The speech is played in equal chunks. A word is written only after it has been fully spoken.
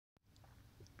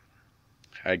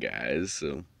Hi guys.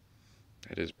 So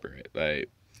I just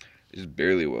just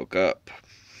barely woke up,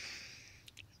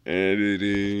 and it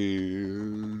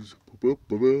is.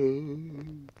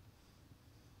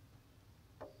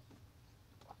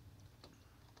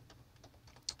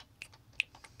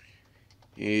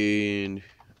 And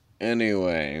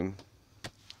anyway,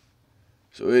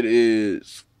 so it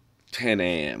is 10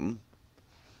 a.m.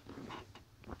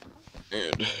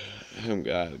 and I'm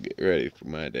gotta get ready for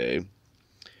my day.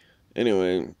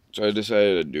 Anyway, so I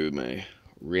decided to do my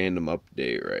random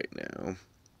update right now,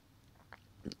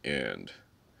 and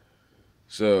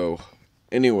so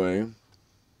anyway.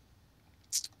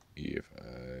 If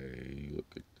I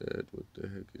look at that, what the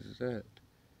heck is that?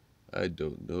 I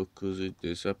don't know because it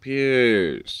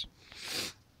disappears.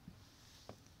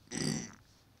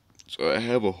 So I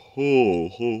have a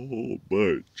whole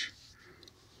bunch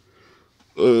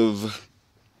of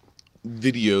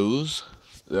videos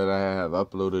that I have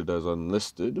uploaded as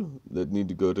unlisted that need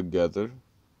to go together.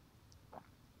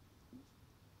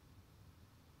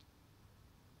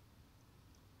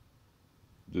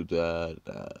 Do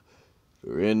that.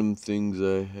 Random things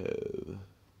I have.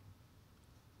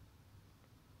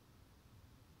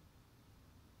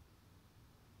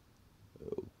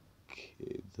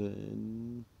 Okay,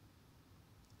 then.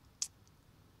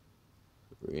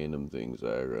 Random things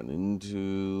I run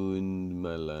into in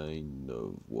my line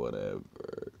of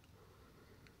whatever.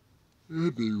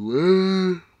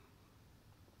 Anyway.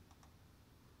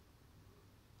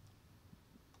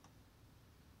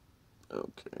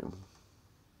 Okay.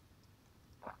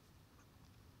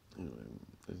 Anyway,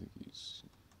 I think he's.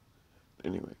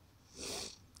 Anyway.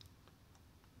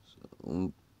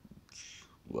 So,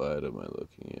 what am I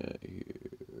looking at here?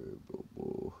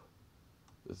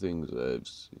 The things I've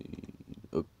seen.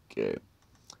 Okay.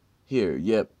 Here,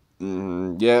 yep.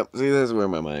 Yep, see, that's where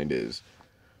my mind is.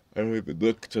 I don't even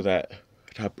look to that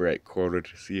top right corner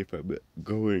to see if I'm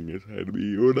going inside of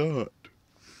me or not.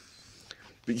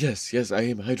 But yes, I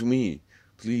am HiToMe.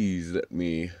 Please let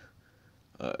me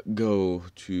go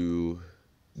to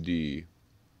the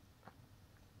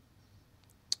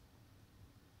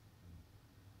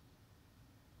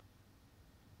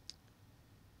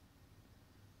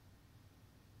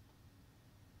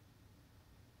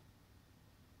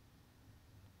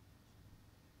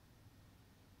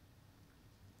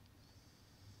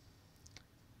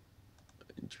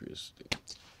interesting.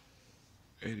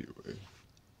 Anyway,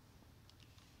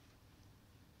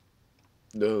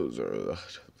 those are a lot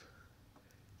of,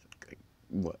 like,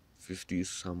 what, 50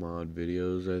 some odd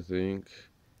videos, I think.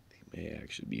 They may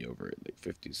actually be over at like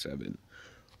 57.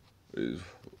 Is,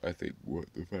 I think,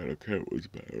 what the final count was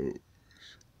about.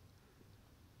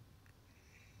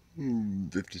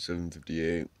 57,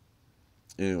 58.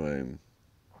 Anyway,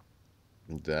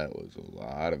 that was a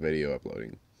lot of video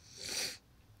uploading.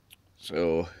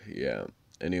 So, yeah.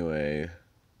 Anyway.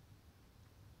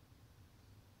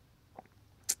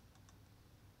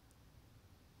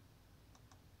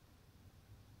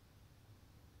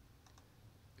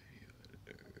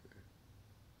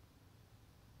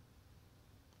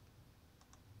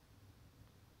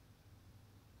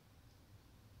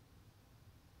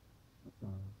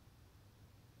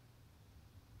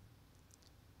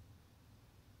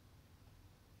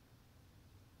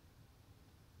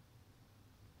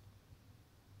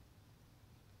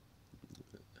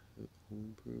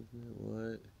 Home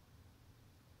improvement?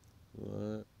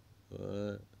 What?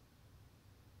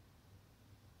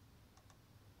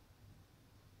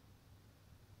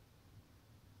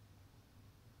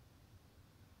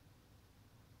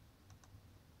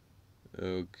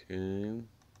 Okay.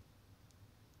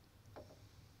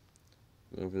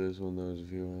 Going for this one that was a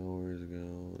few hours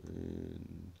ago,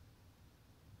 and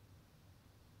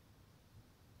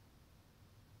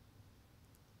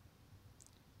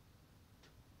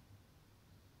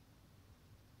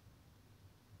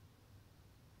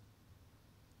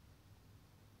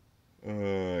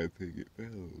I think it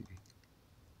failed.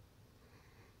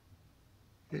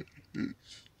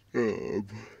 It's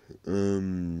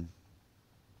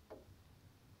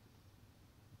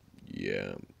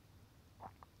yeah.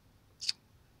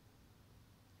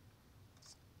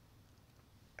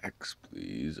 X,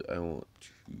 please. I want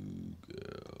to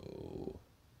go.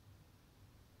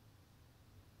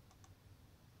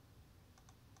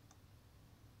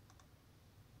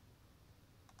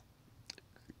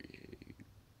 Create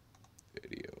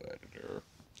video editor.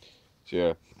 So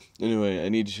yeah. Anyway, I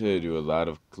need to do a lot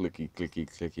of clicking.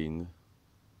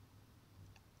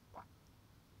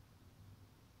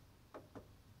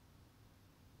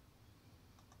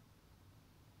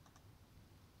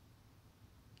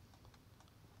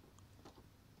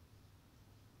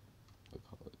 I'll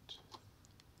call it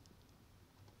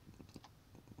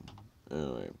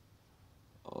Anyway,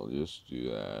 I'll just do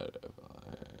that if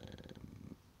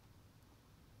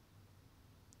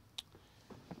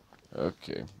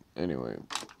okay, anyway.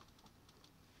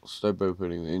 I'll start by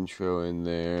putting the intro in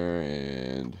there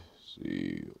and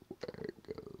see where it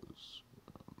goes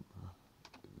from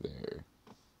there.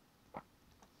 So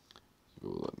it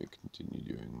will let me continue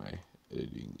doing my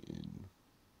editing in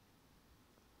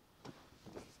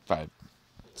 5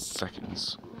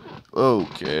 seconds.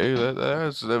 Okay,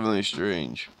 that's definitely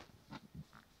strange.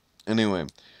 Anyway,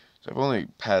 so I've only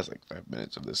passed like 5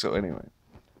 minutes of this. So anyway,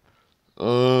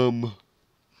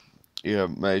 yeah,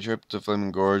 my trip to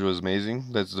Flaming Gorge was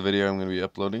amazing. That's the video I'm going to be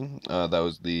uploading. That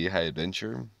was the high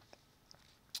adventure,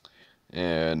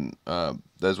 and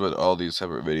that's what all these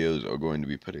separate videos are going to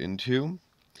be put into.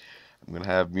 I'm going to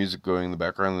have music going in the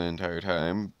background the entire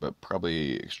time, but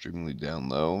probably extremely down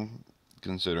low,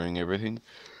 considering everything.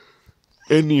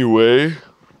 Anyway,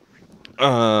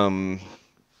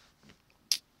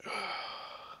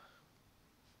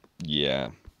 yeah,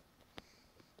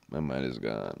 my mind is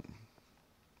gone.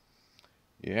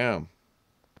 Yeah,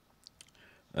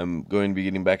 I'm going to be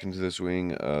getting back into the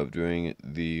swing of doing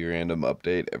the random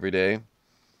update every day.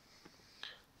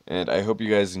 And I hope you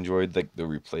guys enjoyed like the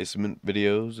replacement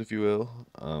videos, if you will.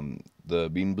 The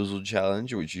Bean Boozled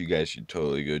challenge, which you guys should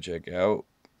totally go check out.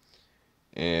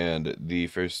 And the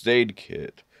first aid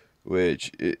kit,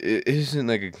 which it isn't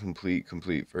like a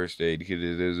complete first aid kit.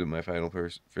 It isn't my final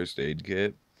first aid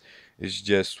kit. It's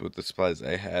just with the supplies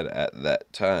I had at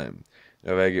that time.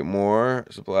 Now, if I get more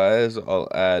supplies, I'll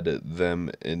add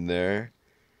them in there.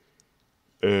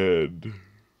 And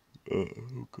oh,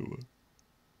 come on.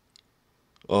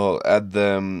 I'll add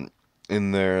them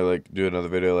in there, like do another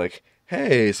video like,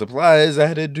 hey, supplies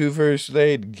added to first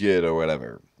aid kit or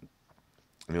whatever.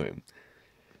 Anyway,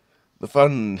 the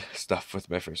fun stuff with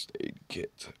my first aid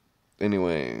kit.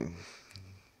 Anyway,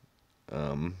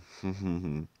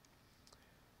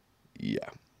 yeah.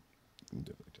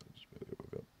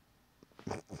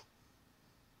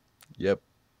 Yep.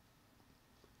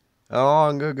 How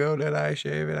long ago did I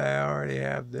shave it? I already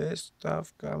have this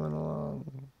stuff coming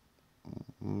along.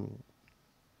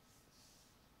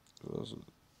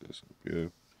 Yeah.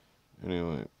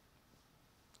 Anyway,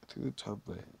 I think the top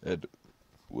of my head.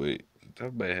 Wait, the top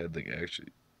of my head, like, actually,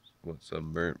 want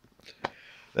sunburnt.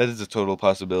 That is a total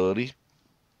possibility.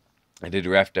 I did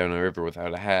raft down a river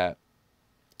without a hat.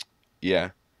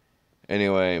 Yeah.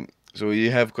 Anyway, so we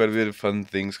have quite a bit of fun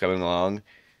things coming along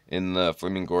in the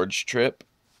Flaming Gorge trip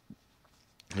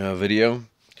video.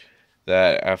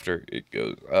 That after it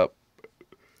goes up,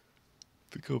 I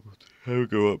think I'll have it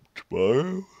go up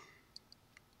tomorrow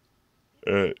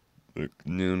at like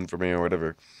noon for me or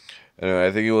whatever. Anyway,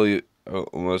 I think it will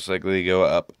most likely go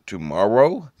up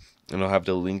tomorrow, and I'll have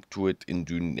to link to it in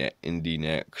the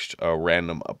next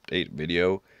random update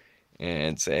video,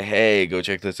 and say, hey, go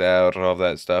check this out and all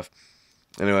that stuff.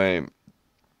 Anyway,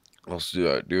 I'll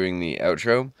start doing the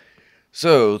outro.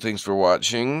 So, thanks for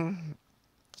watching,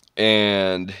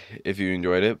 and if you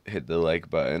enjoyed it, hit the like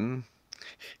button.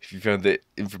 If you found the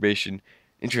information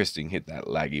interesting, hit that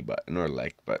laggy button or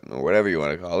like button or whatever you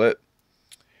want to call it.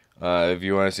 If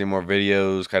you want to see more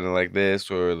videos kind of like this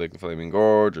or like the Flaming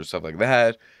Gorge or stuff like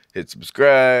that, hit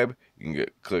subscribe. You can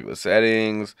click the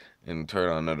settings and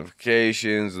turn on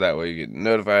notifications. That way you get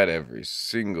notified every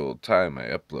single time I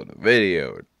upload a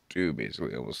video or do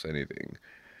basically almost anything.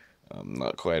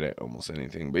 Not quite at almost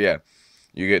anything, but yeah.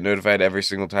 You get notified every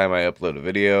single time I upload a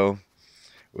video,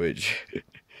 which,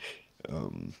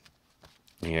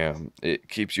 yeah, it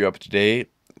keeps you up to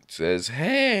date. It says,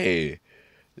 hey,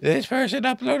 this person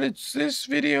uploaded this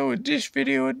video and this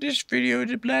video and this video in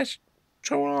the last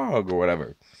so long or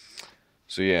whatever.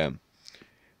 So yeah,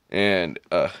 and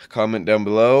comment down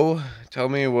below. Tell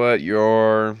me what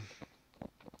your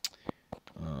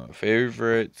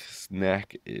favorite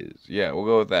snack is. Yeah, we'll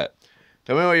go with that.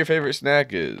 Tell me what your favorite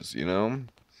snack is. You know,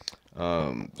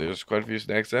 there's quite a few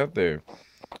snacks out there.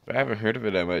 If I haven't heard of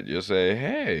it, I might just say,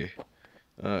 hey,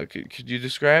 could you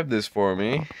describe this for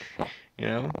me? You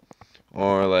know,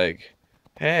 or like,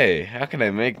 hey, how can I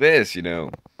make this? You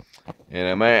know, and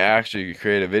I might actually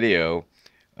create a video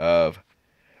of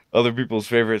other people's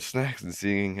favorite snacks and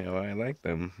seeing how I like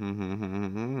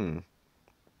them.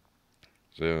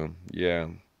 So yeah,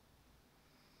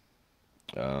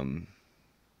 9:42.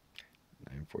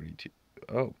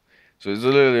 Oh, so it's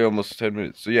literally almost 10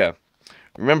 minutes. So yeah,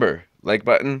 remember, like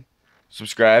button,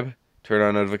 subscribe, turn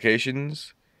on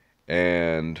notifications,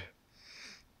 and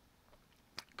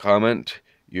comment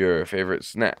your favorite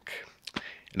snack.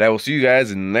 And I will see you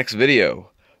guys in the next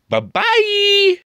video. Bye-bye!